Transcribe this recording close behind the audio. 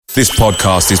This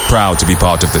podcast is proud to be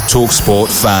part of the TalkSport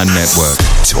Fan Network.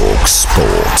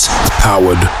 TalkSport.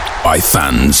 Powered by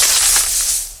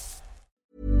fans.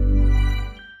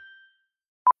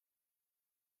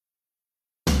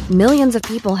 Millions of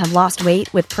people have lost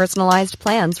weight with personalized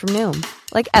plans from Noom.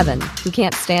 Like Evan, who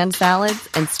can't stand salads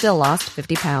and still lost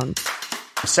 50 pounds.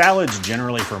 Salads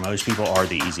generally for most people are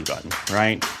the easy button,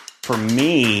 right? For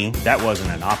me, that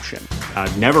wasn't an option.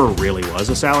 I never really was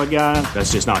a salad guy.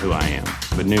 That's just not who I am.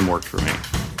 But Noom worked for me.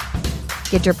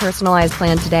 Get your personalized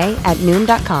plan today at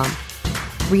Noom.com.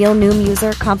 Real Noom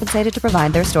user compensated to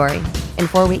provide their story. In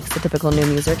 4 weeks, the typical Noom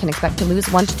user can expect to lose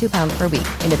 1 to 2 pounds per week.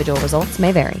 Individual results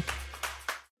may vary.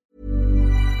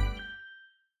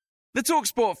 The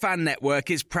TalkSport Fan Network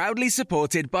is proudly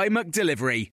supported by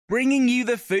McDelivery, bringing you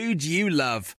the food you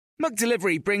love.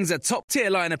 McDelivery brings a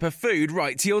top-tier lineup of food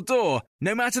right to your door.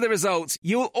 No matter the result,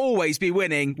 you'll always be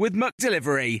winning with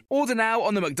McDelivery. Order now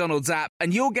on the McDonald's app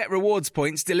and you'll get rewards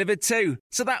points delivered too.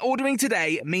 So that ordering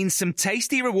today means some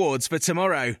tasty rewards for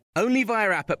tomorrow. Only via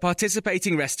app at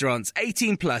participating restaurants.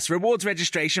 18 plus. Rewards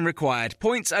registration required.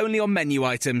 Points only on menu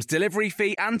items. Delivery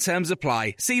fee and terms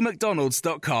apply. See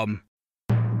mcdonalds.com.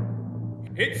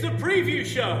 It's the preview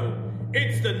show.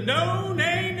 It's the No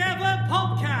Nay Never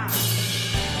podcast.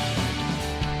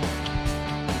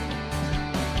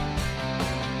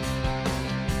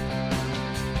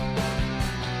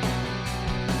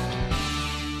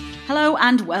 Hello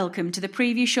and welcome to the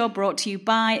preview show brought to you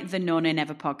by the No Nay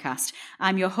Never podcast.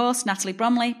 I'm your host, Natalie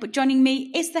Bromley, but joining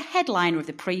me is the headliner of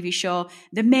the preview show,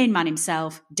 the main man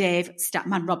himself, Dave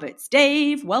Statman Roberts.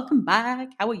 Dave, welcome back.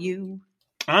 How are you?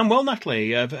 I'm well,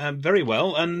 Natalie. I'm very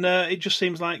well, and it just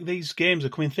seems like these games are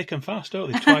coming thick and fast,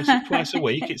 don't they? Twice a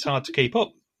week. It's hard to keep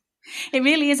up. It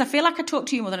really is. I feel like I talk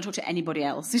to you more than I talk to anybody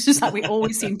else. It's just like we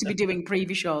always seem to be doing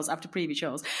preview shows after preview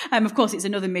shows. Of course, it's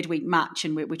another midweek match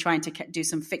and we're trying to do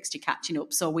some fixture catching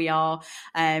up. So we are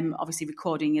obviously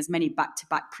recording as many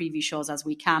back-to-back preview shows as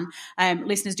we can.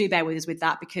 Listeners, do bear with us with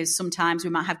that because sometimes we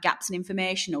might have gaps in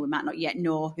information or we might not yet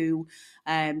know who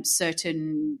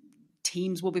certain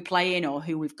teams will be playing or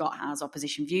who we've got as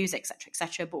opposition views,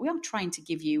 etc. But we are trying to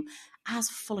give you as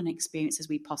full an experience as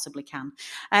we possibly can.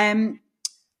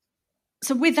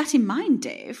 So with that in mind,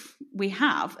 Dave, we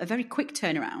have a very quick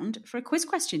turnaround for a quiz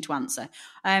question to answer.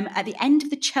 At the end of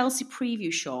the Chelsea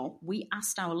preview show, we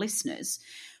asked our listeners,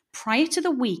 prior to the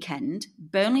weekend,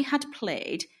 Burnley had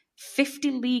played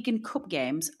 50 league and cup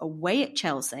games away at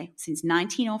Chelsea since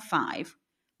 1905,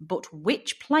 but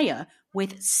which player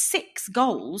with 6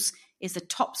 goals is the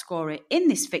top scorer in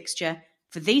this fixture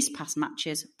for these past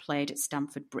matches played at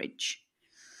Stamford Bridge?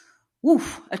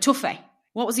 Oof, a toughie.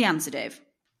 What was the answer, Dave?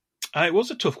 It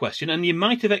was a tough question, and you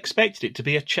might have expected it to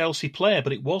be a Chelsea player,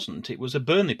 but it wasn't. It was a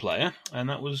Burnley player, and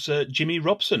that was Jimmy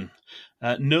Robson.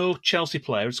 No Chelsea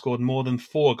player had scored more than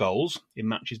 4 goals in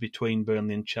matches between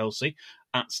Burnley and Chelsea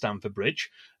at Stamford Bridge,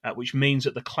 which means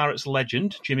that the Clarets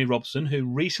legend, Jimmy Robson, who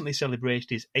recently celebrated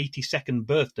his 82nd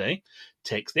birthday,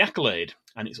 takes the accolade.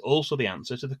 And it's also the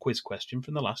answer to the quiz question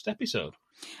from the last episode.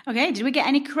 Okay, did we get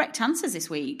any correct answers this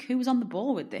week? Who was on the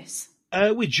ball with this?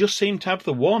 We just seemed to have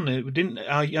the one. It didn't.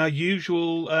 Our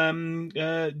usual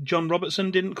John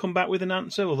Robertson didn't come back with an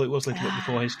answer, although it was a little bit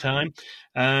before his time.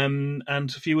 And a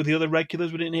few of the other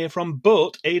regulars we didn't hear from.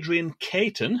 But Adrian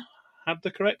Caton had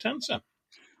the correct answer.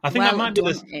 I think that might be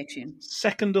the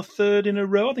second or third in a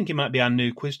row. I think he might be our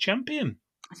new quiz champion.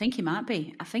 I think he might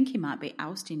be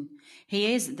ousting.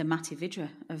 He is the Matty Vidra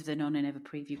of the No Nay Never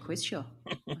preview quiz show.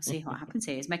 We'll see what happens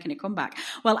here. He's making a comeback.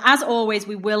 Well, as always,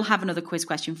 we will have another quiz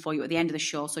question for you at the end of the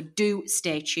show, so do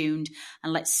stay tuned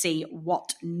and let's see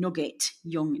what nugget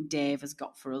young Dave has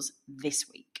got for us this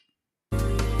week.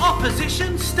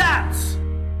 Opposition stats!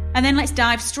 And then let's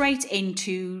dive straight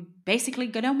into basically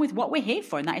get on with what we're here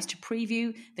for, and that is to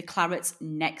preview the Clarets'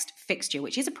 next fixture,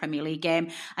 which is a Premier League game,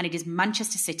 and it is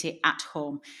Manchester City at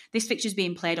home. This fixture is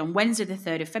being played on Wednesday the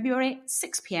 3rd of February,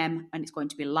 6 p.m, and it's going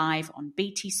to be live on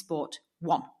BT Sport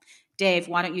 1. Dave,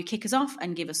 why don't you kick us off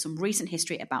and give us some recent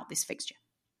history about this fixture?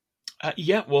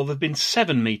 Well, there have been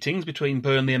 7 meetings between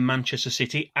Burnley and Manchester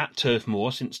City at Turf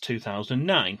Moor since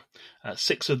 2009.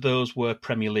 6 of those were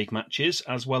Premier League matches,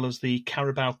 as well as the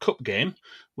Carabao Cup game,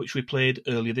 which we played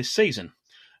earlier this season.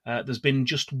 There's been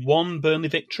just 1 Burnley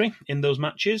victory in those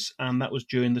matches, and that was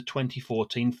during the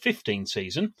 2014-15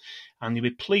 season. And you'll be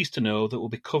pleased to know that we'll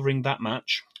be covering that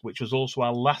match, which was also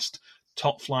our last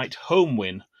top-flight home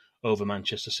win over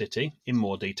Manchester City, in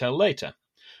more detail later.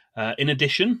 In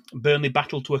addition, Burnley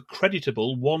battled to a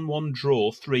creditable 1-1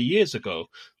 draw 3 years ago.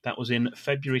 That was in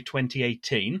February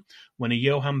 2018, when a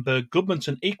Johan Berg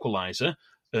Gudmundsson equaliser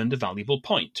earned a valuable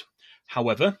point.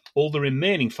 However, all the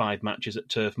remaining 5 matches at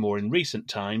Turf Moor in recent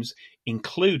times,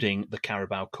 including the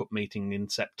Carabao Cup meeting in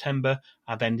September,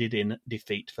 have ended in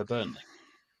defeat for Burnley.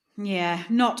 Yeah,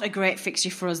 not a great fixture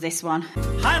for us, this one.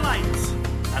 Highlights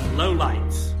and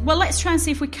lowlights. Well, let's try and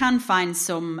see if we can find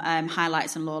some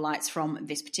highlights and lowlights from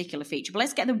this particular feature. But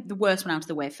let's get the worst one out of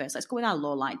the way first. Let's go with our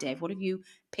lowlight, Dave. What have you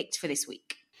picked for this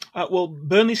week? Well,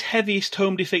 Burnley's heaviest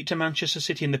home defeat to Manchester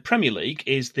City in the Premier League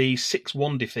is the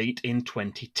 6-1 defeat in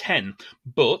 2010.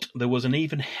 But there was an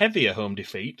even heavier home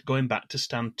defeat going back to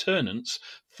Stan Ternant's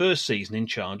first season in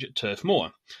charge at Turf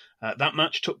Moor. That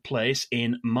match took place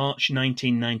in March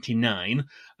 1999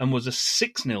 and was a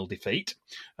 6-0 defeat,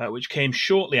 which came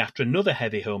shortly after another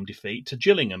heavy home defeat to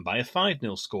Gillingham by a 5-0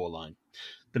 scoreline.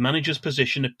 The manager's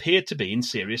position appeared to be in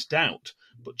serious doubt,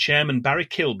 but chairman Barry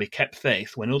Kilby kept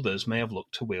faith when others may have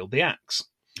looked to wield the axe.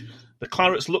 The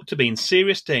Clarets looked to be in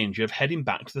serious danger of heading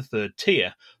back to the third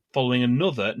tier, following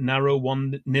another narrow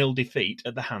 1-0 defeat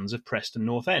at the hands of Preston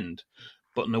North End.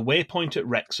 But an away point at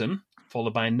Wrexham,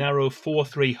 followed by a narrow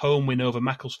 4-3 home win over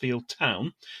Macclesfield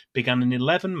Town, began an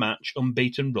 11-match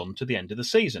unbeaten run to the end of the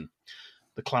season.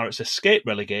 The Clarets escaped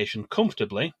relegation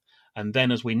comfortably, and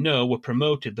then, as we know, were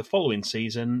promoted the following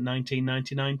season,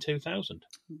 1999-2000.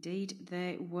 Indeed,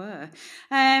 they were.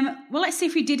 Well, let's see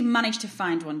if we did manage to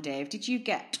find one, Dave. Did you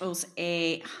get us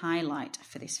a highlight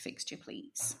for this fixture,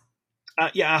 please?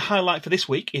 Our highlight for this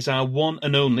week is our one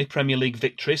and only Premier League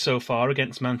victory so far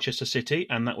against Manchester City,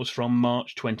 and that was from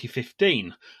March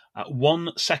 2015.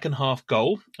 One second-half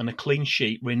goal and a clean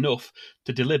sheet were enough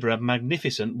to deliver a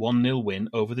magnificent 1-0 win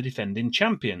over the defending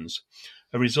champions,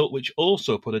 a result which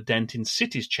also put a dent in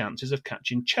City's chances of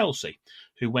catching Chelsea,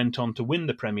 who went on to win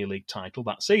the Premier League title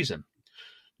that season.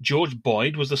 George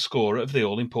Boyd was the scorer of the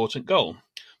all-important goal,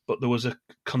 but there was a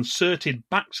concerted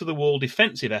back-to-the-wall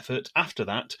defensive effort after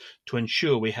that to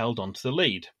ensure we held on to the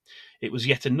lead. It was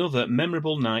yet another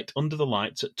memorable night under the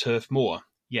lights at Turf Moor.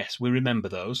 Yes, we remember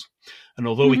those. And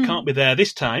although we can't be there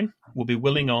this time, we'll be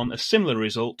willing on a similar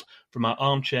result from our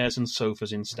armchairs and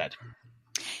sofas instead.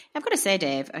 I've got to say,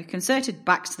 Dave, a concerted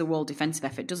backs-to-the-wall defensive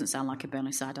effort doesn't sound like a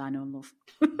Burnley side I know and love.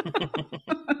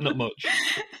 Not much.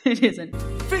 It isn't.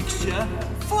 Fixture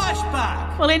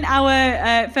flashback. Well, in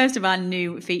our first of our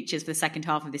new features for the second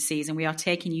half of this season, we are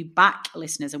taking you back,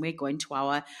 listeners, and we're going to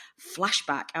our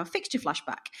flashback, our fixture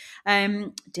flashback.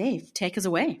 Dave, take us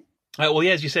away. Well,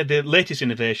 yeah, as you said, the latest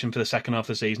innovation for the second half of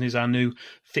the season is our new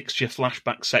fixture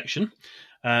flashback section.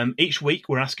 Each week,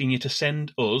 we're asking you to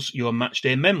send us your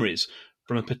matchday memories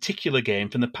from a particular game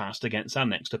from the past against our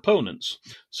next opponents,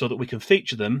 so that we can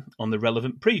feature them on the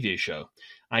relevant preview show.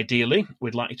 Ideally,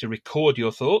 we'd like you to record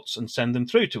your thoughts and send them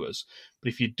through to us,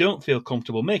 but if you don't feel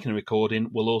comfortable making a recording,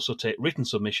 we'll also take written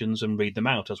submissions and read them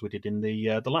out, as we did in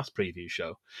the last preview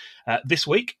show. This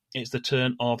week, it's the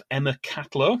turn of Emma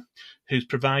Catlow, who's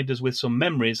provided us with some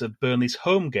memories of Burnley's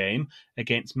home game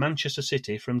against Manchester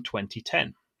City from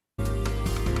 2010.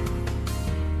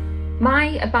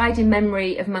 My abiding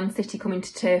memory of Man City coming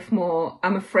to Turf Moor,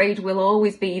 I'm afraid, will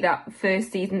always be that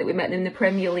first season that we met them in the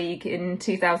Premier League in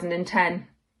 2010.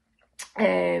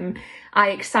 I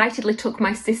excitedly took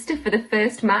my sister for the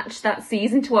first match that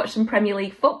season to watch some Premier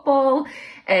League football,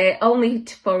 only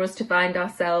for us to find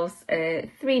ourselves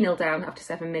 3-0 down after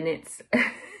 7 minutes.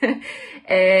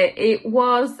 It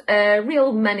was a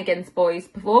real men against boys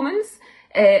performance.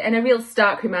 And a real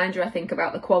stark reminder, I think,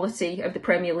 about the quality of the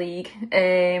Premier League.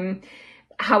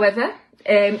 However,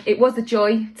 it was a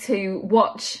joy to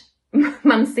watch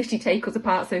Man City take us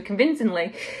apart so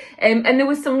convincingly. And there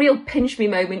was some real pinch-me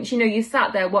moments. You know, you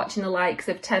sat there watching the likes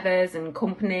of Tevez and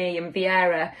Kompany and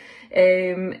Vieira,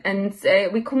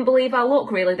 and we couldn't believe our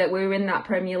luck, really, that we were in that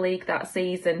Premier League that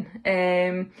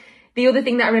season. The other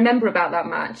thing that I remember about that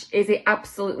match is it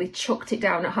absolutely chucked it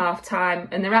down at half-time,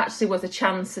 and there actually was a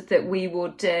chance that we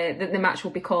would that the match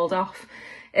would be called off.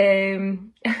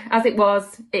 As it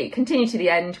was, it continued to the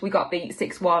end. We got beat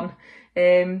 6-1,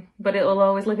 but it'll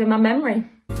always live in my memory.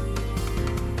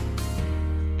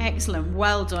 Excellent.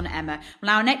 Well done, Emma. Well,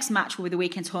 our next match will be the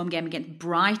weekend's home game against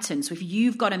Brighton. So if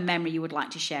you've got a memory you would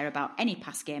like to share about any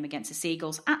past game against the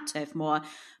Seagulls at Turf Moor,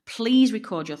 please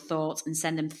record your thoughts and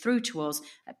send them through to us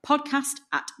at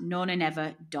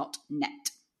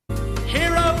podcast@nonanever.net.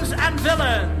 Heroes and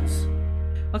villains.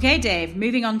 Okay, Dave,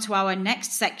 moving on to our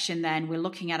next section then. We're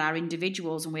looking at our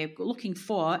individuals and we're looking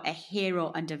for a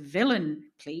hero and a villain,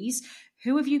 please.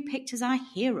 Who have you picked as our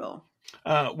hero?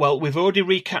 Well, we've already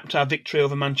recapped our victory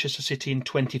over Manchester City in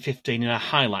 2015 in our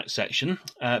highlight section,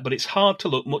 but it's hard to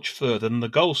look much further than the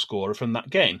goal scorer from that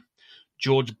game,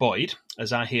 George Boyd,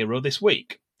 as our hero this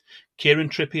week. Kieran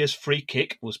Trippier's free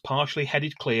kick was partially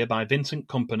headed clear by Vincent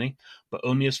Kompany, but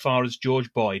only as far as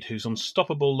George Boyd, whose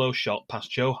unstoppable low shot past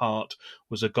Joe Hart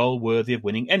was a goal worthy of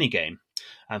winning any game.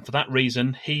 And for that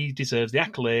reason, he deserves the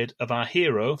accolade of our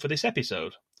hero for this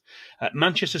episode.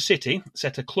 Manchester City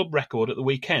set a club record at the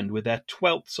weekend with their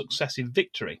 12th successive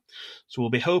victory, so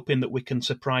we'll be hoping that we can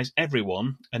surprise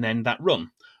everyone and end that run,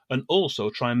 and also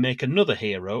try and make another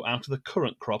hero out of the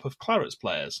current crop of Clarets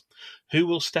players. Who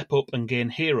will step up and gain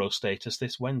hero status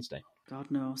this Wednesday?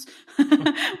 God knows.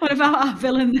 What about our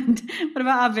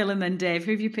villain then, Dave?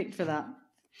 Who have you picked for that?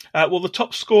 Well, the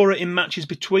top scorer in matches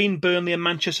between Burnley and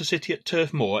Manchester City at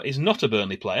Turf Moor is not a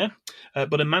Burnley player,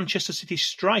 but a Manchester City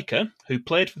striker who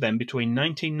played for them between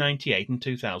 1998 and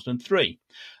 2003.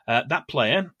 That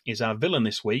player is our villain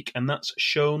this week, and that's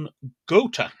Sean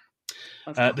Gota.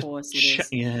 Of course it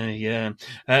is. Yeah.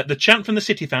 The chant from the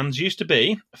City fans used to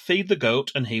be, "Feed the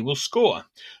goat and he will score."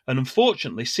 And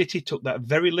unfortunately, City took that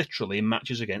very literally in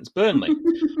matches against Burnley,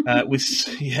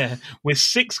 with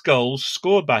 6 goals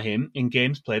scored by him in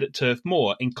games played at Turf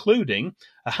Moor, including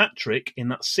a hat-trick in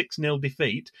that 6-0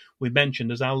 defeat we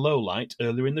mentioned as our lowlight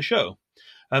earlier in the show.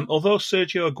 Although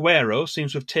Sergio Aguero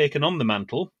seems to have taken on the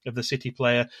mantle of the City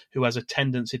player who has a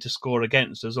tendency to score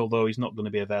against us, although he's not going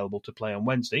to be available to play on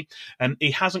Wednesday,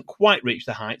 he hasn't quite reached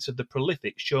the heights of the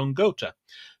prolific Sean Gota,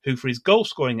 who for his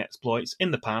goal-scoring exploits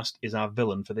in the past is our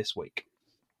villain for this week.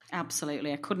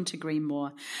 Absolutely, I couldn't agree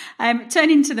more.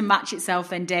 Turning to the match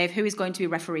itself then, Dave, who is going to be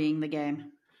refereeing the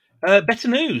game? Better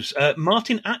news.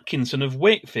 Martin Atkinson of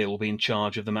Wakefield will be in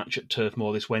charge of the match at Turf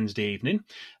Moor this Wednesday evening.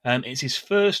 It's his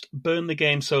first Burnley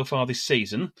game so far this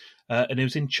season, and he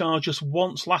was in charge just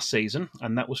once last season,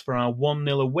 and that was for our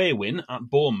 1-0 away win at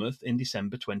Bournemouth in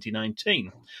December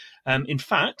 2019. In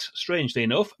fact, strangely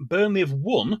enough, Burnley have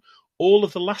won all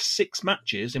of the last 6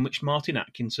 matches in which Martin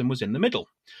Atkinson was in the middle.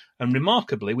 And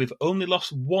remarkably, we've only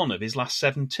lost 1 of his last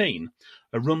 17,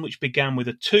 a run which began with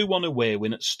a 2-1 away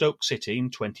win at Stoke City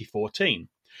in 2014.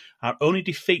 Our only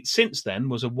defeat since then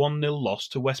was a 1-0 loss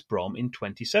to West Brom in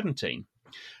 2017.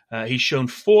 He's shown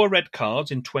 4 red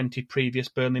cards in 20 previous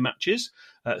Burnley matches.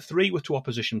 3 were to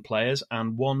opposition players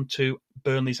and 1 to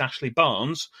Burnley's Ashley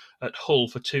Barnes at Hull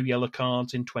for 2 yellow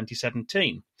cards in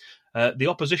 2017. The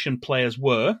opposition players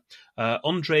were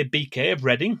Andre Biquet of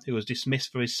Reading, who was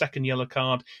dismissed for his 2nd yellow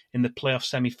card in the playoff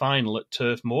semi-final at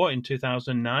Turf Moor in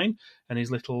 2009, and his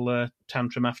little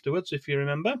tantrum afterwards, if you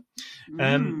remember.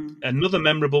 Another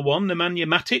memorable one, Nemanja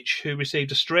Matic, who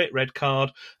received a straight red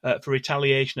card for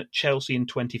retaliation at Chelsea in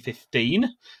 2015.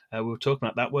 We were talking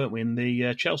about that, weren't we, in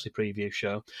the Chelsea preview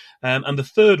show. And the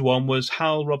third one was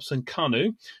Hal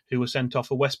Robson-Kanu, who was sent off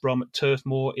for West Brom at Turf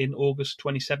Moor in August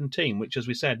 2017, which, as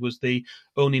we said, was the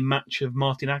only match of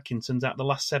Martin Atkinson's out of the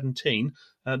last 17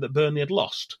 that Burnley had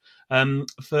lost.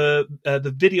 For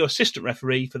the video assistant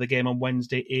referee for the game on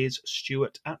Wednesday is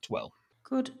Stuart Atwell.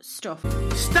 Good stuff.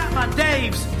 Statman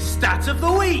Dave's Stat of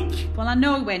the Week. Well, I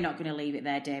know we're not going to leave it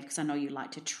there, Dave, because I know you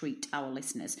like to treat our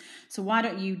listeners. So why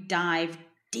don't you dive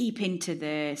deep into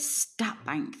the stat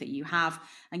bank that you have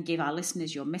and give our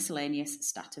listeners your miscellaneous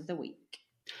Stat of the Week?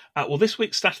 Well, this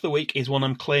week's Stat of the Week is one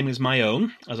I'm claiming as my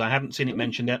own, as I haven't seen it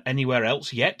mentioned anywhere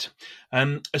else yet.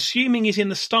 Assuming he's in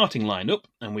the starting lineup,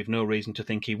 and we've no reason to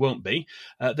think he won't be,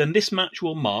 then this match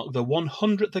will mark the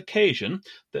 100th occasion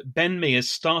that Ben Mears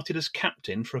started as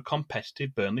captain for a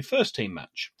competitive Burnley first-team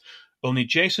match. Only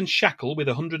Jason Shackle with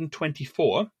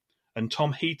 124 and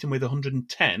Tom Heaton with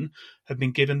 110 have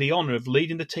been given the honour of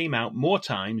leading the team out more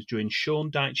times during Sean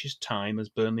Dyche's time as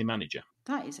Burnley manager.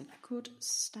 That is a good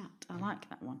stat. I like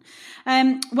that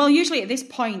one. Well, usually at this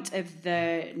point of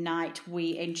the night,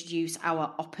 we introduce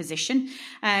our opposition.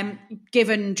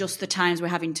 Given just the times we're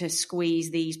having to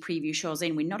squeeze these preview shows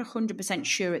in, we're not 100%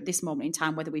 sure at this moment in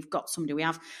time whether we've got somebody. We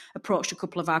have approached a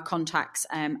couple of our contacts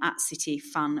at City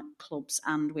fan clubs,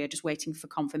 and we're just waiting for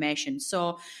confirmation.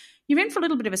 So you're in for a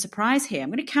little bit of a surprise here.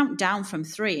 I'm going to count down from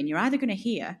 3, and you're either going to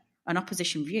hear an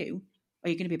opposition view or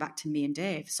you're going to be back to me and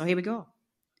Dave. So here we go.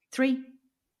 3,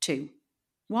 2,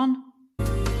 1.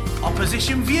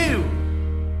 Opposition view.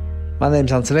 My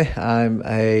name's Anthony. I'm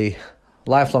a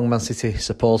lifelong Man City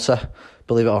supporter.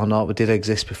 Believe it or not, we did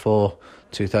exist before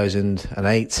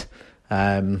 2008.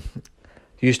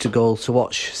 Used to go to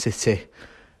watch City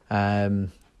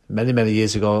many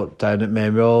years ago down at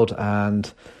Main Road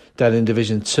and down in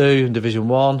Division 2 and Division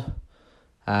 1.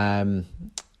 And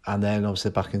then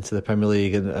obviously back into the Premier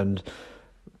League and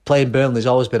playing Burnley's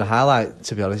always been a highlight,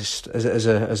 to be honest, as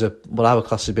a what I would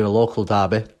class as being a local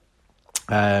derby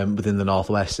within the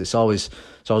Northwest. It's always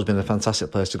been a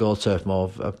fantastic place to go, Turf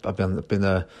Moor. I've been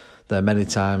there many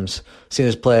times. Seen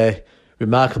us play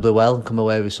remarkably well and come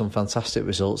away with some fantastic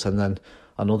results. And then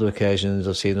on other occasions,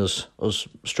 I've seen us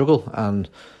struggle. And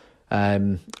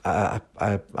I'm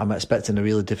expecting a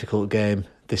really difficult game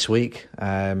this week.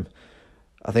 I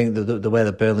think the way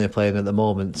that Burnley are playing at the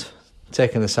moment,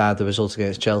 taking aside the result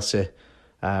against Chelsea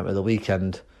at the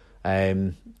weekend,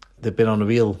 they've been on a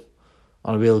real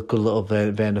good little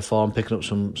vein of form, picking up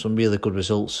some really good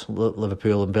results.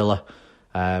 Liverpool and Villa,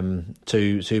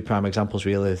 two prime examples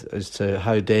really as to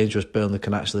how dangerous Burnley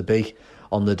can actually be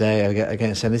on the day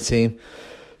against any team.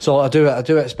 So I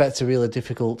do expect a really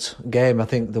difficult game. I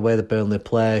think the way that Burnley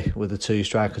play with the two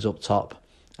strikers up top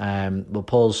will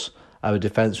pose our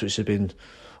defence, which has been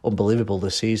unbelievable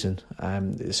this season.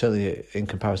 Certainly in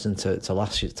comparison to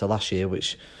last year,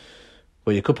 which.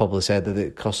 Well, you could probably say that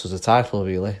it cost us a title,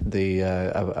 really,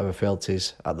 our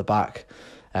frailties at the back.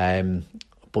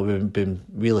 But we've been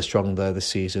really strong there this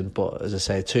season. But as I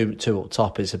say, two up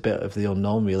top, it's a bit of the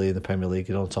unknown, really, in the Premier League.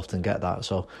 You don't often get that.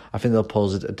 So I think they'll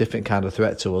pose a different kind of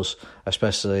threat to us,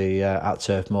 especially at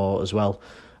Turf Moor as well.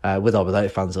 With or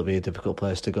without fans, it'll be a difficult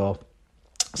place to go.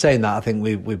 Saying that, I think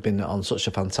we've been on such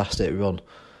a fantastic run.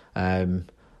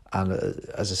 And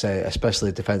as I say,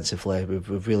 especially defensively,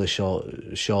 we've really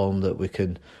shown that we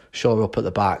can shore up at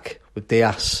the back with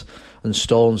Diaz and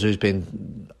Stones, who's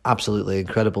been absolutely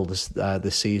incredible this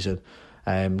season,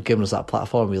 giving us that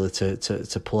platform really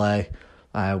to play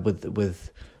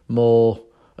with more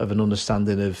of an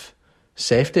understanding of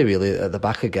safety really at the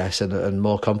back, I guess, and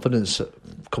more confidence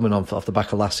coming on off the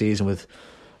back of last season with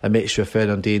a mixture of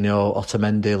Fernandinho,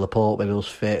 Otamendi, Laporte when he was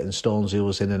fit, and Stones who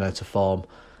was in and out of form.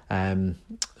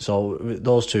 So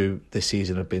those two this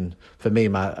season have been, for me,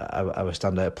 our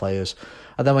standout players.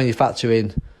 And then when you factor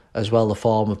in as well the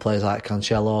form of players like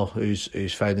Cancelo,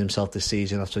 who's found himself this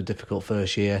season after a difficult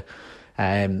first year,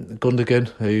 Gundogan,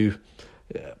 who,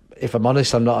 if I'm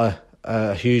honest, I'm not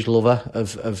a huge lover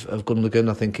of Gundogan.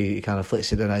 I think he kind of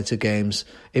flits in and out of games,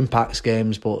 impacts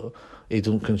games, but he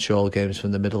doesn't control games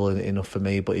from the middle enough for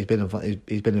me. But he's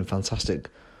been in fantastic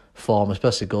form,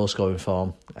 especially goal scoring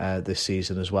form this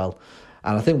season as well.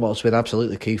 And I think what's been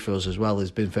absolutely key for us as well has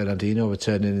been Fernandinho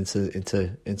returning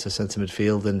into centre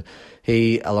midfield, and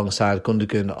he alongside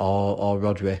Gundogan or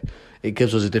Rodri, it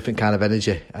gives us a different kind of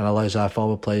energy and allows our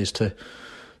forward players to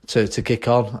kick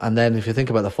on. And then if you think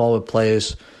about the forward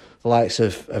players, the likes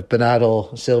of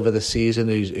Bernardo Silva this season,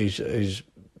 who's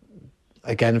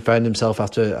again found himself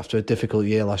after a difficult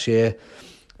year last year,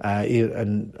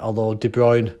 and although De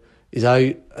Bruyne is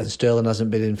out and Sterling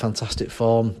hasn't been in fantastic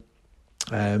form,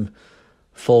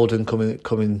 Foden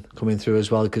coming through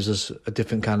as well gives us a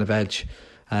different kind of edge,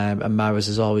 and Mahrez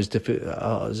is always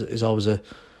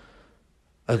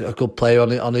a good player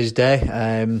on his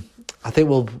day. I think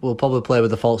we'll probably play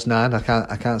with the false nine. I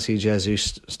can't see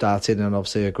Jesus starting, and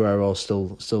obviously Aguero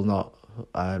still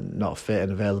not fit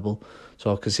and available,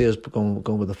 so I can see us going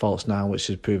with the false nine, which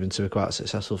has proven to be quite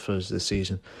successful for us this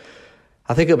season.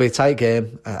 I think it'll be a tight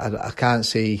game. I can't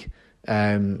see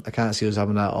us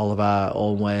having that all of our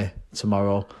own way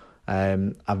tomorrow.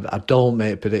 I don't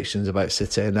make predictions about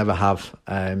City. I never have,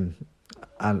 and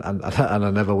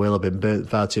I never will. I've been burnt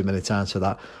far too many times for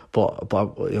that. But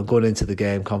going into the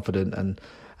game confident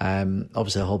and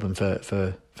obviously hoping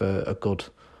for a good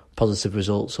positive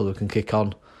result so we can kick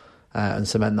on and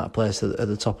cement that place at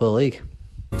the top of the league.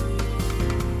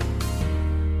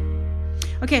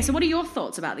 Okay, so what are your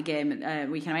thoughts about the game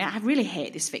weekend? I really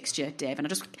hate this fixture, Dave, and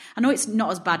I know it's not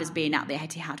as bad as being at the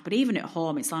Etihad, but even at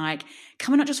home, it's like,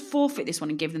 can we not just forfeit this one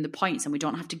and give them the points, and we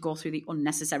don't have to go through the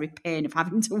unnecessary pain of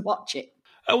having to watch it?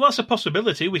 Well, that's a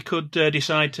possibility. We could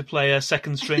decide to play a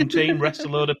second-string team, rest a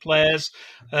load of players,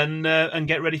 and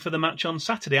get ready for the match on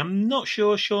Saturday. I'm not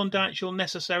sure Sean Dyche will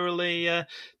necessarily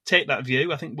take that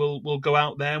view. I think we'll go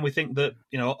out there and we think that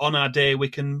on our day we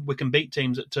can beat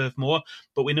teams at Turf Moor,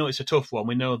 but we know it's a tough one.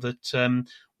 We know that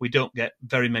we don't get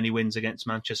very many wins against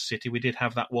Manchester City. We did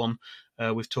have that one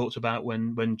we've talked about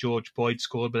when George Boyd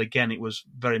scored, but again, it was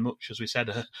very much, as we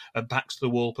said, a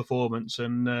backs-to-the-wall performance,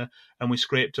 and we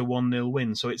scraped a 1-0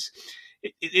 win. So it's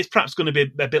perhaps going to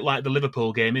be a bit like the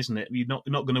Liverpool game, isn't it? You're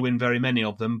not going to win very many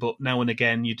of them, but now and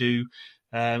again you do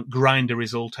grind a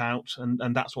result out,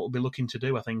 and that's what we'll be looking to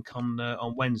do, I think,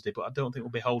 on Wednesday. But I don't think we'll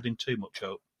be holding too much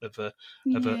hope of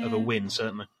a win,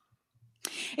 certainly.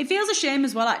 It feels a shame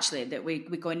as well, actually, that we're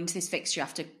going into this fixture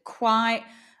after quite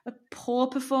a poor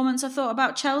performance, I thought,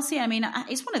 about Chelsea. I mean,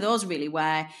 it's one of those really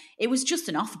where it was just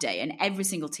an off day, and every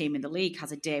single team in the league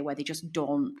has a day where they just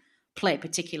don't play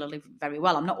particularly very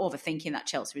well. I'm not overthinking that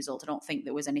Chelsea result. I don't think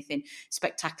there was anything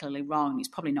spectacularly wrong. It's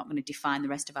probably not going to define the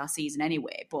rest of our season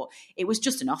anyway, but it was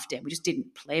just an off day. We just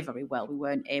didn't play very well. We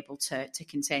weren't able to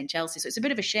contain Chelsea. So it's a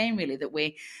bit of a shame, really, that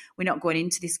we're not going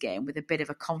into this game with a bit of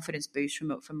a confidence boost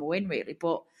from a win, really.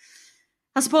 But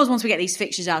I suppose once we get these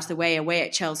fixtures out of the way, away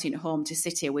at Chelsea and home to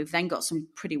City, we've then got some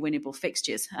pretty winnable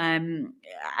fixtures.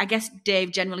 I guess,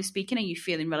 Dave, generally speaking, are you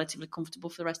feeling relatively comfortable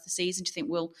for the rest of the season? Do you think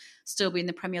we'll still be in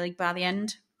the Premier League by the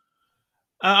end?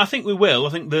 I think we will. I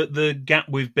think the gap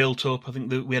we've built up, I think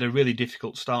that we had a really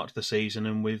difficult start to the season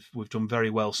and we've done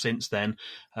very well since then.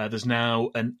 There's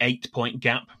now an 8-point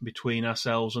gap between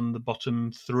ourselves and the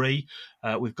bottom three.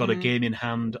 We've got a game in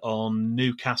hand on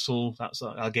Newcastle. That's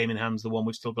our game in hand's the one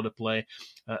we've still got to play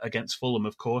against Fulham,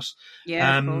 of course.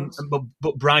 Yeah, of course.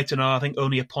 But Brighton are, I think,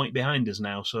 only a point behind us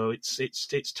now, so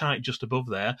it's tight just above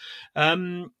there.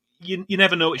 You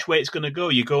never know which way it's going to go.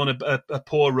 You go on a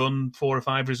poor run, 4 or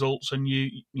 5 results, and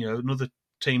you know another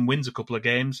team wins a couple of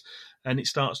games, and it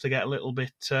starts to get a little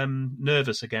bit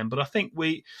nervous again. But I think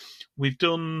we've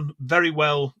done very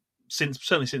well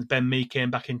certainly since Ben Mee came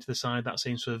back into the side. That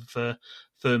seems to have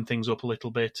firmed things up a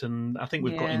little bit, and I think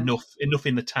we've got enough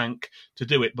in the tank to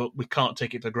do it. But we can't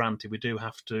take it for granted. We do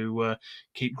have to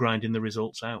keep grinding the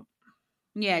results out.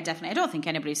 Yeah, definitely. I don't think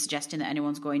anybody's suggesting that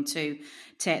anyone's going to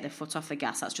take their foot off the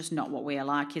gas. That's just not what we are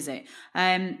like, is it?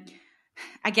 I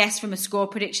guess from a score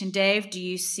prediction, Dave, do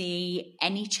you see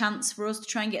any chance for us to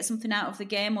try and get something out of the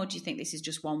game, or do you think this is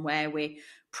just one where we're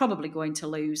probably going to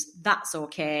lose? That's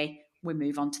okay. We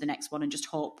move on to the next one and just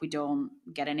hope we don't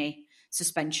get any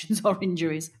suspensions or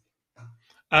injuries.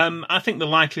 I think the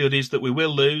likelihood is that we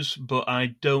will lose, but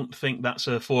I don't think that's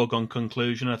a foregone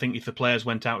conclusion. I think if the players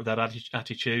went out with that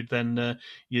attitude, then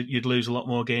you'd lose a lot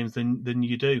more games than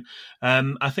you do.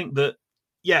 I think that,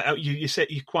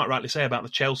 you quite rightly say about the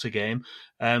Chelsea game,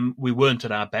 we weren't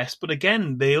at our best. But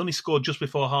again, they only scored just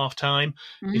before half-time.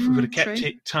 If we would have kept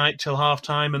it tight till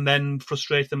half-time and then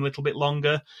frustrated them a little bit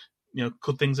longer,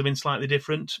 could things have been slightly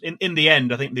different? In the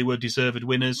end, I think they were deserved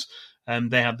winners.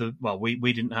 They had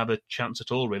we didn't have a chance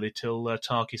at all really till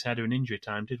Tarky's header in injury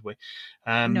time, did we?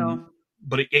 No.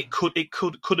 But it could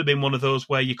have been one of those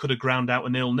where you could have ground out a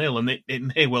 0-0, and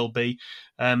it may well be.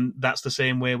 That's the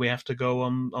same way we have to go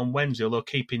on Wednesday. Although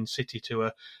keeping City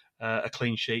to a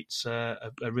clean sheet's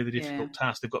a really difficult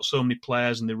task. They've got so many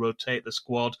players and they rotate the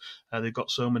squad. They've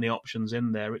got so many options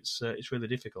in there. It's really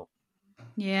difficult.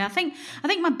 Yeah, I think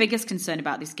my biggest concern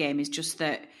about this game is just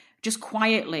that just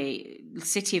quietly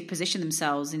City have positioned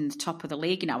themselves in the top of the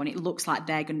league now, and it looks like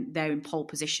they're in pole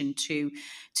position to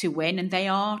win, and they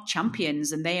are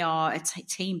champions and they are a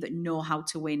team that know how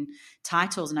to win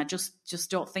titles, and I just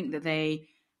don't think that they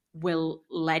will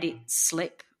let it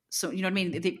slip. So, you know what I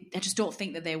mean? I just don't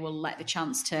think that they will let the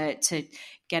chance to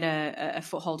get a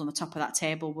foothold on the top of that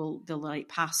table. They'll let it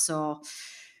pass. So,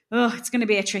 it's going to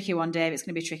be a tricky one, Dave. It's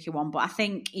going to be a tricky one. But I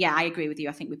think, I agree with you.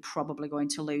 I think we're probably going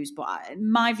to lose. But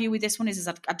my view with this one is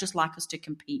I'd just like us to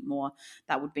compete more.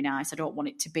 That would be nice. I don't want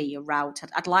it to be a rout.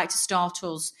 I'd like to start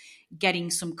us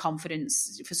getting some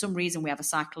confidence. For some reason, we have a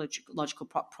psychological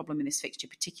problem in this fixture,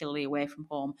 particularly away from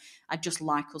home. I'd just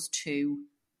like us to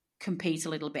compete a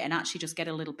little bit and actually just get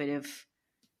a little bit of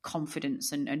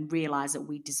confidence and realise that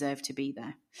we deserve to be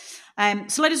there.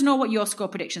 So let us know what your score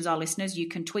predictions are, listeners. You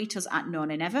can tweet us at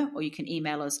NoNoNever, or you can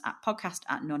email us at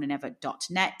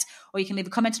podcast@nononever.net, or you can leave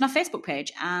a comment on our Facebook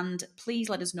page, and please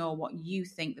let us know what you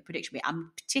think the prediction will be.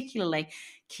 I'm particularly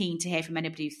keen to hear from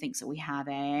anybody who thinks that we have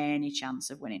any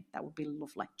chance of winning. That would be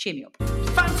lovely. Cheer me up.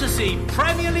 Fantasy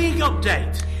Premier League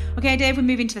update. Okay, Dave, we're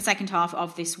moving to the second half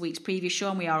of this week's preview show,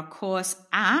 and we are, of course,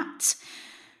 at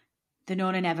the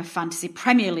NoNoNever Fantasy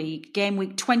Premier League. Game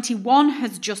week 21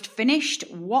 has just finished.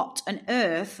 What on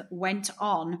earth went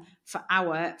on for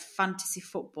our fantasy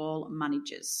football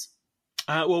managers?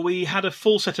 Well, we had a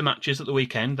full set of matches at the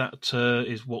weekend. That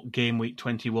is what game week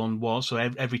 21 was. So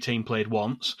every team played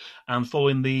once. And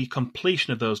following the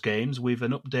completion of those games, we've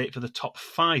an update for the top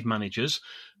 5 managers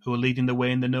who are leading the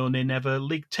way in the NoNoNever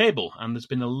league table. And there's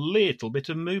been a little bit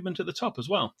of movement at the top as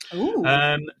well.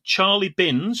 Charlie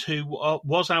Binns, who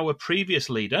was our previous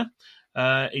leader,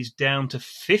 is down to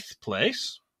 5th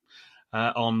place.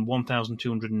 On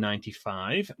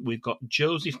 1,295. We've got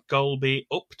Joseph Golby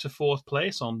up to 4th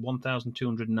place on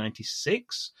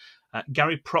 1,296.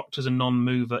 Gary Proctor's a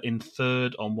non-mover in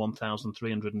 3rd on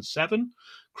 1,307.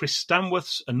 Chris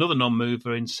Stanworth's another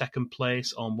non-mover in 2nd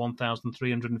place on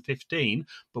 1,315.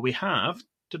 But we have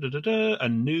a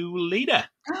new leader.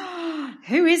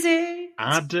 Who is it?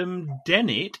 Adam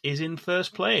Dennett is in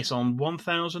 1st place on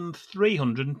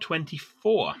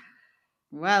 1,324.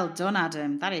 Well done,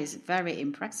 Adam. That is very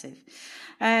impressive.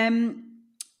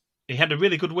 He had a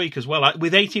really good week as well.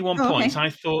 With 81 points, I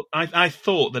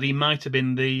thought that he might have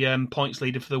been the points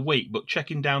leader for the week, but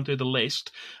checking down through the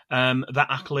list, that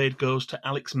accolade goes to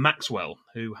Alex Maxwell,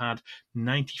 who had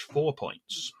 94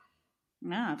 points.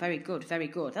 Ah, very good, very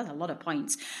good. That's a lot of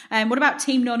points. What about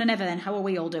Team No Nay Never then? How are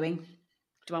we all doing?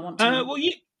 Do I want to know? Well,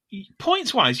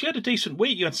 points-wise, you had a decent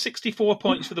week. You had 64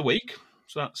 points for the week.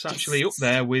 So that's actually up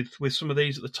there with some of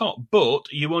these at the top. But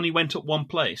you only went up one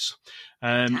place.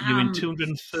 You're in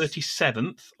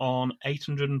 237th on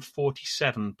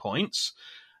 847 points.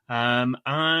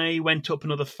 I went up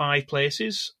another 5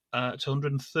 places to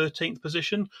 113th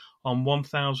position on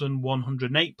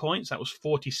 1,108 points. That was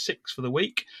 46 for the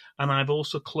week. And I've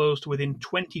also closed within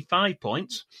 25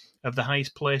 points of the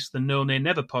highest place, the No Nay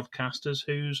Never podcasters,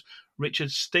 who's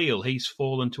Richard Steele. He's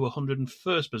fallen to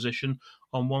 101st position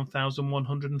on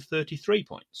 1,133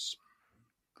 points.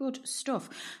 Good stuff.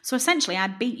 So essentially, I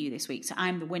beat you this week, so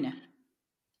I'm the winner.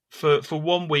 For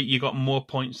 1 week, you got more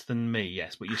points than me,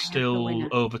 yes, but you're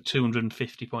still over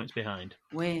 250 points behind.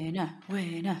 Winner,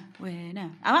 winner,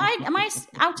 winner. Am I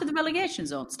out of the relegation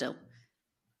zone still?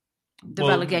 The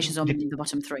relegation zone being the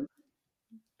bottom 3.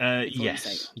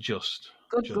 Yes, just.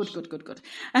 Good.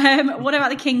 What about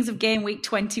the Kings of Game Week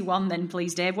 21 then,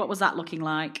 please, Dave? What was that looking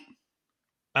like?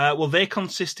 Well, they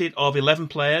consisted of 11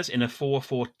 players in a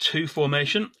 4-4-2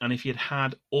 formation, and if you'd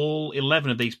had all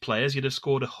 11 of these players, you'd have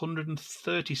scored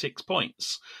 136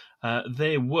 points.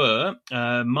 They were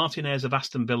Martinez of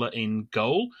Aston Villa in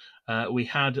goal. We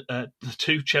had the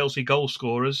 2 Chelsea goal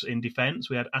scorers in defence.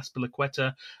 We had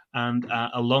Azpilicueta and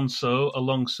Alonso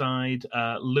alongside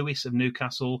Lewis of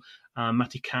Newcastle and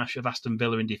Matty Cash of Aston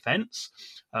Villa in defence.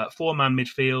 4-man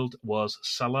midfield was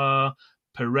Salah,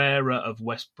 Pereira of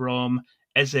West Brom,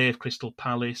 Eze of Crystal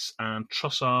Palace and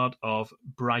Trossard of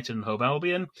Brighton and Hove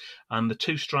Albion. And the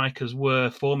 2 strikers were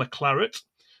former Claret,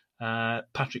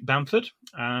 Patrick Bamford,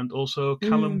 and also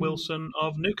Callum Wilson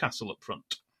of Newcastle up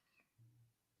front.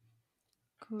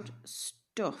 Good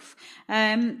stuff.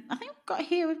 I think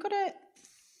we've got a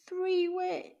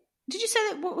 3-way. Did you say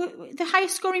that the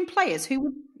highest scoring players? Who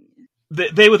would?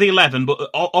 They were the 11, but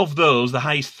of those, the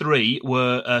highest 3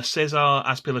 were Cesar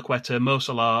Azpilicueta, Mo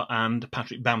Salah, and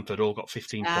Patrick Bamford. All got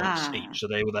 15 points each, so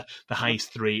they were the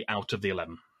highest 3 out of the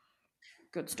 11.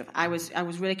 Good stuff. I was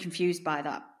really confused by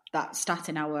that stat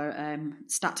in our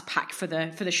stat pack for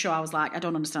the show. I was like, I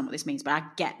don't understand what this means, but I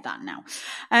get that now.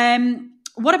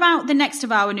 What about the next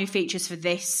of our new features for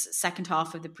this second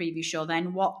half of the preview show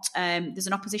then? There's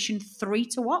an opposition 3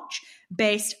 to watch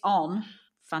based on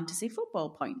fantasy football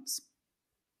points.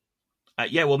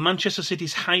 Manchester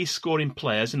City's highest scoring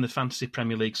players in the Fantasy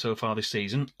Premier League so far this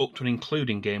season, up to and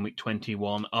including Game Week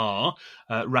 21, are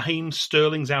Raheem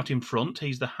Sterling's out in front.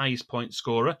 He's the highest point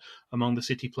scorer among the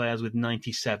City players with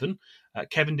 97.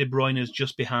 Kevin De Bruyne is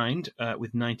just behind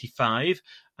with 95.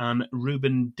 And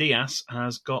Ruben Dias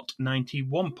has got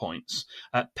 91 points.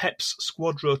 Pep's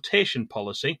squad rotation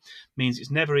policy means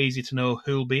it's never easy to know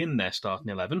who'll be in their starting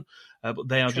 11, but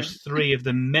they are just 3 of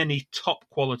the many top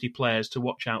quality players to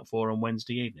watch out for on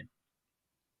Wednesday evening.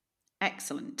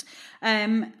 Excellent.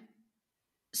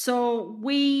 So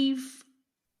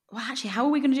how are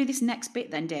we going to do this next bit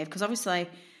then, Dave? Because obviously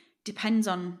depends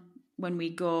on when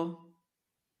we go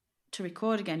to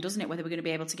record again, doesn't it? Whether we're going to be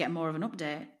able to get more of an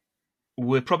update.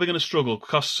 We're probably going to struggle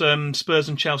because Spurs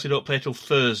and Chelsea don't play till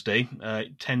Thursday.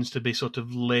 It tends to be sort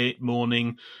of late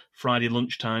morning, Friday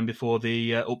lunchtime before they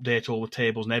update all the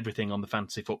tables and everything on the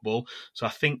fantasy football. So I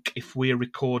think if we're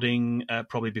recording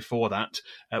probably before that,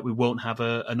 we won't have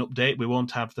an update. We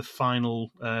won't have the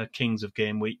final Kings of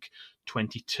Game Week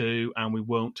 22, and we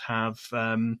won't have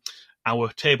our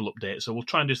table update. So we'll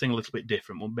try and do things a little bit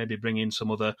different. We'll maybe bring in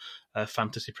some other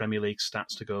Fantasy Premier League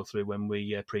stats to go through when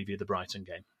we preview the Brighton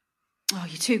game. Oh,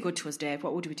 you're too good to us, Dave.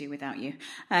 What would we do without you?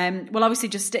 Well, obviously,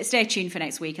 just stay tuned for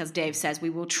next week. As Dave says, we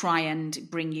will try and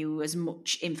bring you as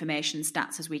much information,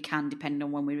 stats as we can, depending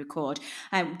on when we record.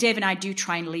 Dave and I do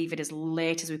try and leave it as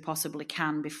late as we possibly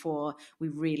can before we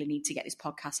really need to get this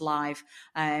podcast live.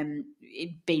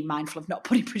 Being mindful of not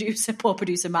putting poor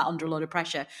producer Matt under a lot of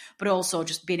pressure, but also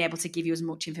just being able to give you as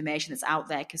much information that's out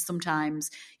there, because sometimes,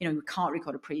 we can't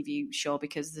record a preview show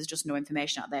because there's just no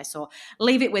information out there. So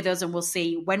leave it with us and we'll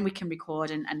see when we can record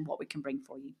and what we can bring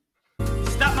for you.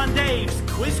 Statman Dave's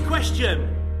quiz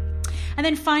question. And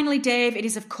then finally, Dave, it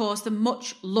is of course the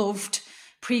much loved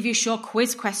preview show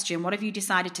quiz question. What have you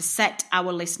decided to set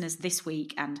our listeners this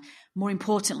week? And more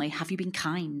importantly, have you been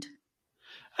kind?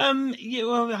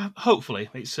 Hopefully.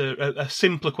 It's a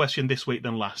simpler question this week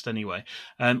than last anyway.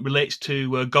 Relates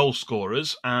to goal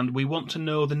scorers, and we want to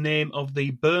know the name of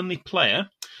the Burnley player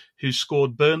who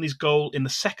scored Burnley's goal in the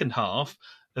second half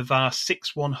of our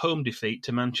 6-1 home defeat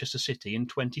to Manchester City in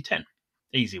 2010.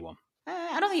 Easy one.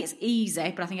 I don't think it's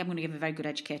easy, but I think I'm going to give a very good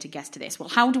educated guess to this. Well,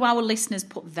 how do our listeners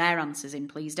put their answers in,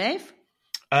 please, Dave?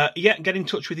 Get in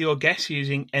touch with your guess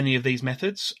using any of these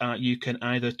methods. You can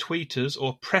either tweet us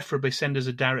or preferably send us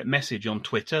a direct message on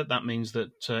Twitter. That means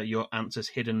that your answer's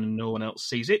hidden and no one else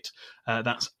sees it.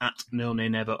 That's at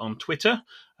NoNayNever on Twitter.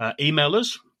 Email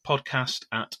us,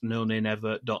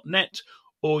 podcast@nonaynever.net,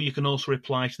 or you can also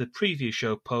reply to the preview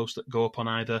show posts that go up on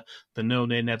either the No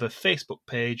Nay Never Facebook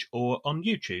page or on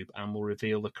YouTube, and we'll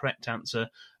reveal the correct answer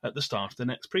at the start of the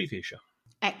next preview show.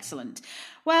 Excellent.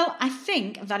 Well, I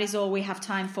think that is all we have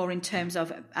time for in terms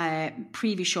of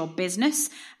preview show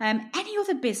business. Any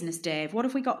other business, Dave? What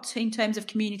have we got in terms of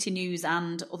community news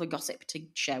and other gossip to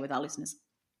share with our listeners?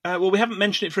 We haven't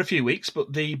mentioned it for a few weeks,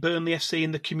 but the Burnley FC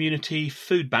and the Community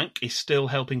Food Bank is still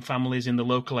helping families in the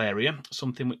local area,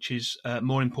 something which is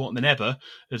more important than ever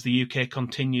as the UK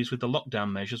continues with the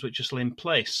lockdown measures which are still in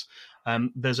place.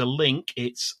 There's a link,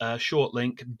 it's a short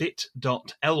link,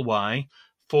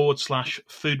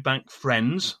 bit.ly/Foodbank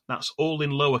Friends. That's all in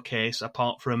lowercase,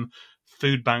 apart from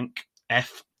Foodbank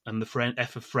F and the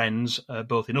F of Friends,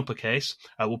 both in uppercase.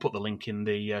 We'll put the link in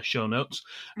the show notes.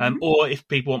 Or if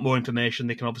people want more information,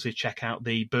 they can obviously check out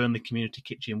the Burnley Community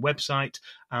Kitchen website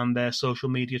and their social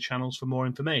media channels for more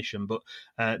information. But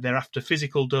they're after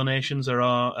physical donations. There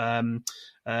are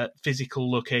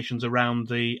physical locations around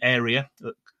the area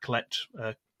that collect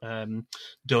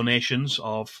donations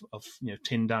of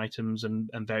tinned items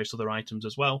and various other items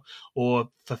as well, or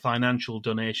for financial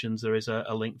donations there is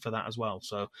a link for that as well.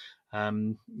 So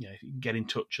get in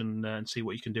touch and see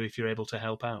what you can do if you're able to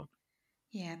help out.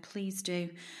 Yeah, please do.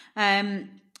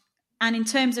 And in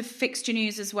terms of fixture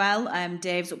news as well,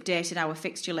 Dave's updated our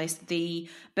fixture list. The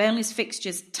Burnley's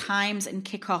fixtures, times and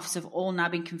kickoffs have all now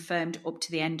been confirmed up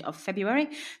to the end of February.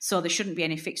 So there shouldn't be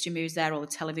any fixture moves there. All the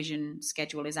television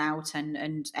schedule is out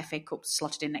and FA Cup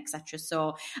slotted in, etc.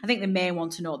 So I think the main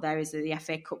one to note there is that the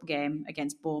FA Cup game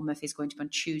against Bournemouth is going to be on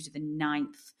Tuesday the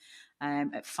 9th.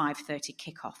 At 5:30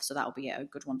 kickoff, so that'll be a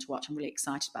good one to watch. I'm really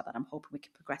excited about that. I'm hoping we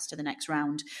can progress to the next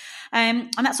round.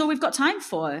 And that's all we've got time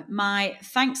for. My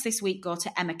thanks this week go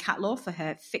to Emma Catlaw for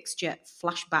her fixture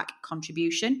flashback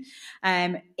contribution.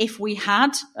 If we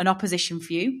had an opposition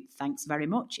view, thanks very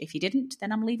much. If you didn't,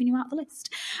 then I'm leaving you out the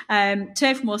list.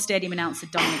 Turf Moor Stadium announcer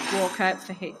Dominic Walker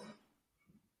for his...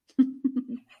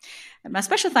 My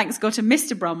special thanks go to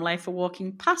Mr. Bromley for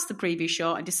walking past the preview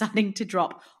show and deciding to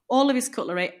drop all of his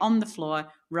cutlery on the floor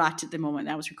right at the moment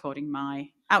that I was recording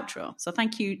my outro. So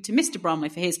thank you to Mr. Bromley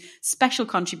for his special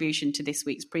contribution to this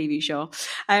week's preview show.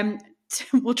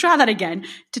 We'll try that again.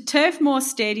 To Turf Moor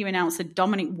Stadium announcer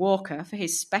Dominic Walker for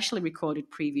his specially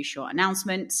recorded preview show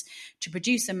announcements. To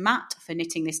producer Matt for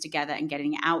knitting this together and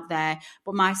getting it out there.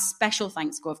 But my special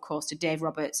thanks go, of course, to Dave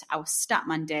Roberts, our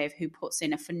statman Dave, who puts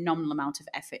in a phenomenal amount of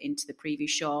effort into the preview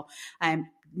show.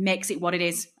 Makes it what it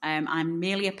is. I'm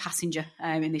merely a passenger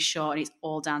in this show, and it's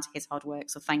all down to his hard work.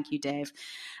 So thank you, Dave.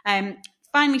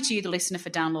 Finally, to you, the listener, for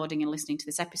downloading and listening to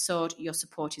this episode. Your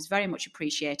support is very much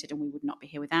appreciated, and we would not be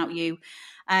here without you.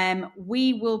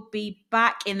 We will be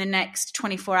back in the next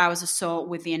 24 hours or so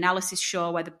with the analysis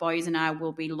show, where the boys and I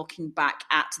will be looking back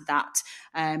at that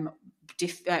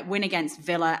win against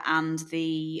Villa and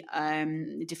the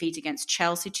defeat against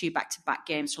Chelsea, 2 back-to-back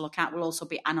games to look at. We'll also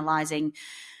be analysing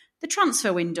the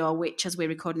transfer window, which, as we're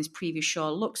recording this previous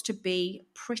show, looks to be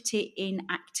pretty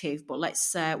inactive, but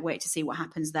let's wait to see what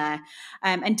happens there.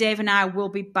 And Dave and I will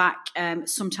be back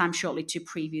sometime shortly to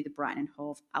preview the Brighton and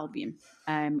Hove Albion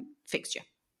fixture.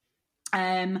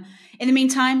 In the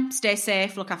meantime, stay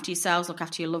safe, look after yourselves, look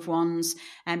after your loved ones.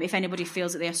 If anybody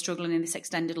feels that they are struggling in this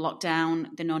extended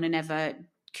lockdown, the No Nay Never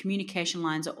communication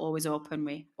lines are always open.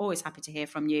 We're always happy to hear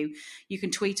from you. You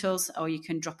can tweet us or you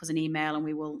can drop us an email and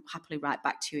we will happily write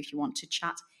back to you if you want to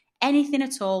chat anything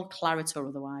at all, claret or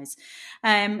otherwise.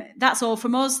 That's all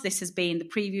from us. This has been the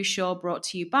preview show brought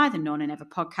to you by the No Nay Never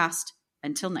podcast.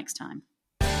 Until next time.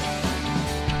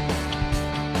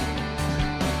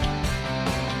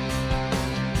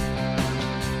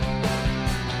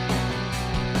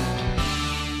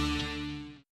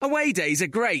 Away days are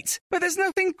great, but there's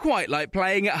nothing quite like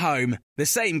playing at home. The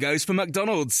same goes for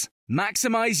McDonald's.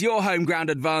 Maximise your home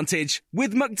ground advantage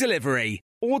with McDelivery.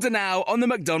 Order now on the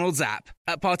McDonald's app.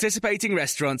 At participating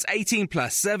restaurants, 18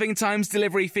 plus serving times,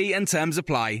 delivery fee and terms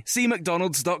apply. See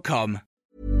mcdonalds.com.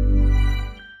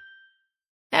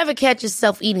 Ever catch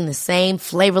yourself eating the same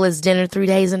flavorless dinner 3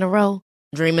 days in a row?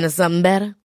 Dreaming of something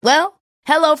better? Well,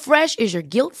 HelloFresh is your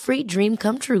guilt-free dream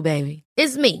come true, baby.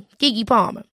 It's me, Keke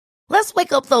Palmer. Let's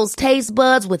wake up those taste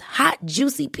buds with hot,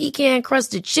 juicy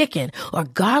pecan-crusted chicken or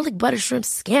garlic butter shrimp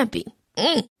scampi.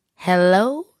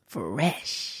 Hello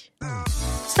Fresh.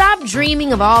 Stop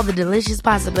dreaming of all the delicious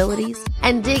possibilities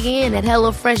and dig in at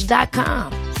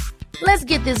HelloFresh.com. Let's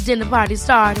get this dinner party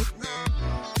started.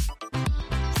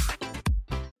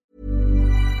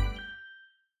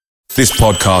 This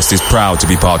podcast is proud to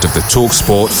be part of the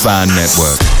TalkSport Fan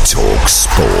Network.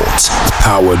 TalkSport.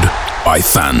 Powered by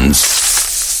fans.